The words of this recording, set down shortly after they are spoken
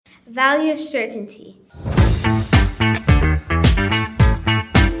Value of certainty.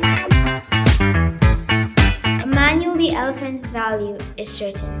 Emmanuel the Elephant's value is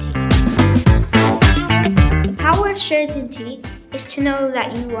certainty. The power of certainty is to know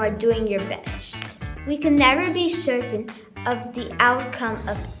that you are doing your best. We can never be certain of the outcome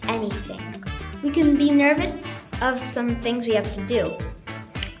of anything. We can be nervous of some things we have to do.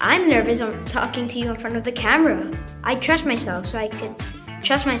 I'm nervous on talking to you in front of the camera. I trust myself, so I could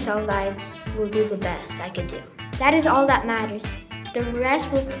trust myself that I will do the best I could do. That is all that matters. The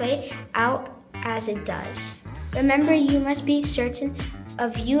rest will play out as it does. Remember, you must be certain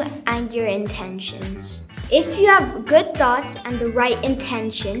of you and your intentions. If you have good thoughts and the right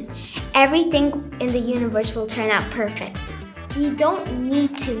intention, everything in the universe will turn out perfectly. We don't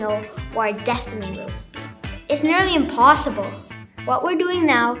need to know what our destiny will be. It's nearly impossible. What we're doing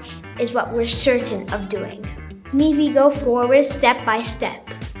now is what we're certain of doing. We go forward step by step.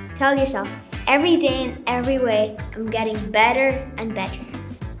 Tell yourself, every day in every way, I'm getting better and better.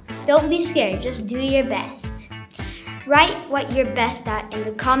 Don't be scared, just do your best. Write what you're best at in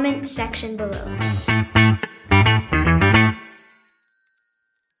the comment section below.